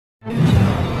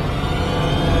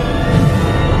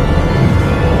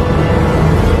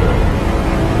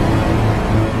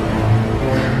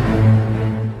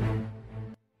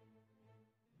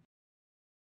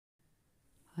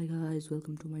guys,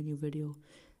 welcome to my new video,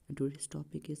 and today's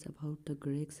topic is about the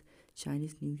Greeks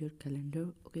Chinese New Year calendar.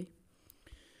 Okay,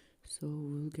 so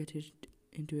we'll get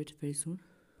into it very soon,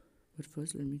 but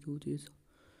first let me do this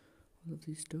all of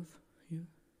this stuff here.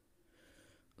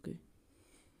 Okay.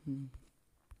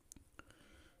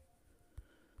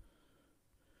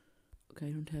 Okay,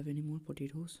 I don't have any more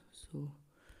potatoes, so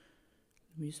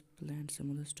let me just plant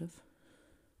some other stuff.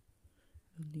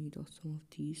 We'll need some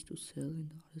of these to sell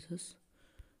in the RSS.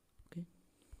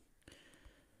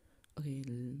 Okay,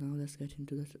 now let's get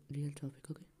into the real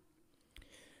topic. Okay,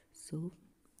 so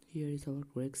here is our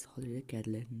Greg's holiday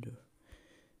calendar.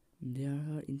 There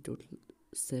are in total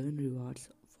 7 rewards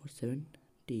for 7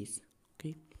 days.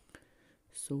 Okay,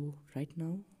 so right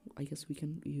now I guess we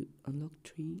can unlock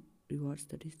 3 rewards,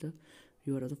 that is the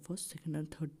reward of the first, second and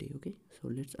third day. Okay, so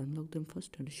let's unlock them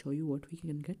first and show you what we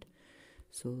can get.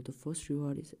 So the first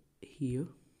reward is here,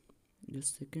 the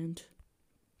second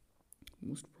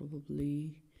most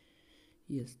probably,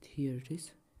 yes, here it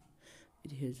is.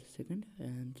 It is the second,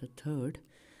 and the third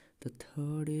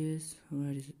is,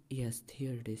 where is it? Yes,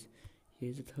 here it is.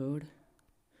 Here's the third.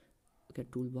 Okay,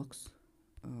 toolbox.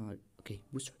 Okay,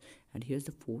 booster. And here's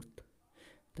the fourth.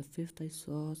 The fifth I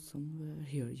saw somewhere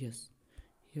here. Yes,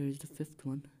 here is the fifth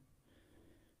one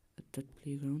at that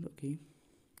playground. Okay,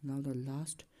 now the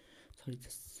last, sorry,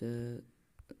 this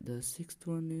the sixth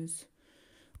one is,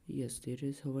 yes, there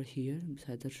is over here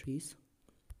beside the trees.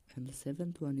 And the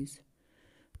seventh one is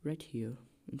right here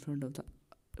in front of the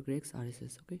Greg's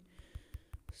RSS. Okay,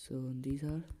 so these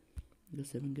are the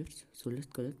 7 gifts. So let's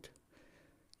collect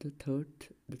the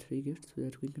 3 gifts so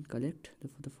that we can collect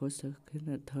for the first, second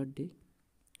and third day.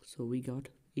 So we got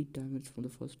 8 diamonds from the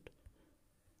first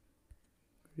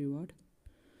reward.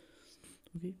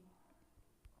 Okay,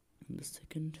 and the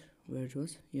second, where it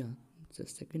was, yeah, the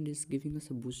second is giving us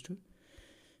a booster,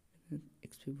 an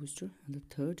XP booster, and the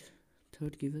third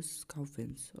give us cow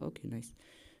fins. Okay, nice.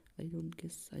 I think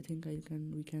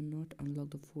we cannot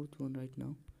unlock the fourth one right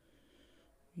now.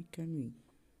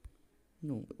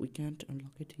 No, we can't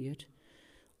unlock it yet.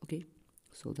 Okay,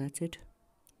 so that's it.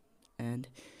 And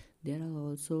there are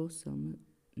also some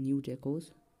new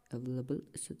decos available.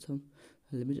 It's some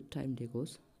limited time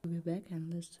decos. We're back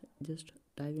and let's just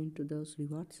dive into those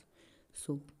rewards.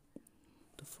 So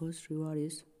the first reward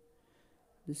is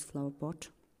this flower pot,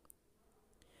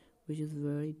 which is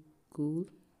very cool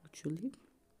actually,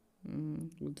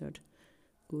 with that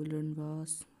golden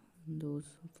vase and those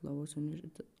flowers in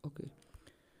it. Okay,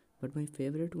 but my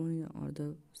favorite one are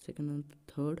the second and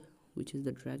third, which is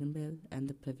the dragon bell and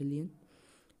the pavilion.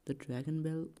 The dragon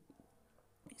bell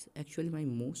is actually my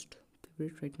most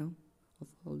favorite right now of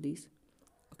all these.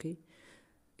 Okay,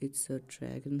 it's a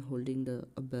dragon holding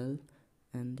a bell,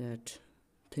 and that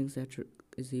things that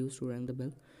is used to ring the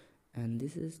bell. And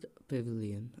this is the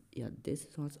pavilion. Yeah, this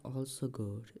was also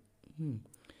good. And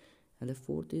the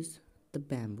fourth is the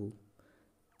bamboo.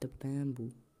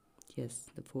 Yes,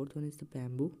 the fourth one is the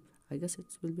bamboo. I guess it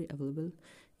will be available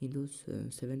in those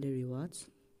 7-day rewards.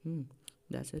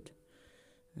 That's it.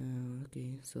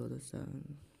 Okay, so that's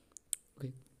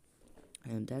okay,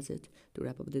 and that's it to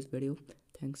wrap up this video.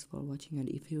 Thanks for watching, and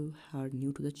if you are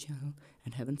new to the channel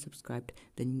and haven't subscribed,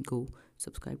 then go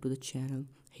subscribe to the channel,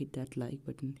 hit that like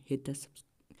button, hit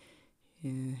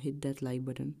that like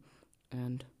button,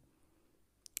 and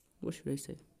what should I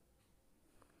say,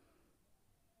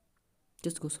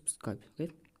 just go subscribe.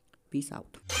 Okay, peace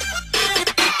out.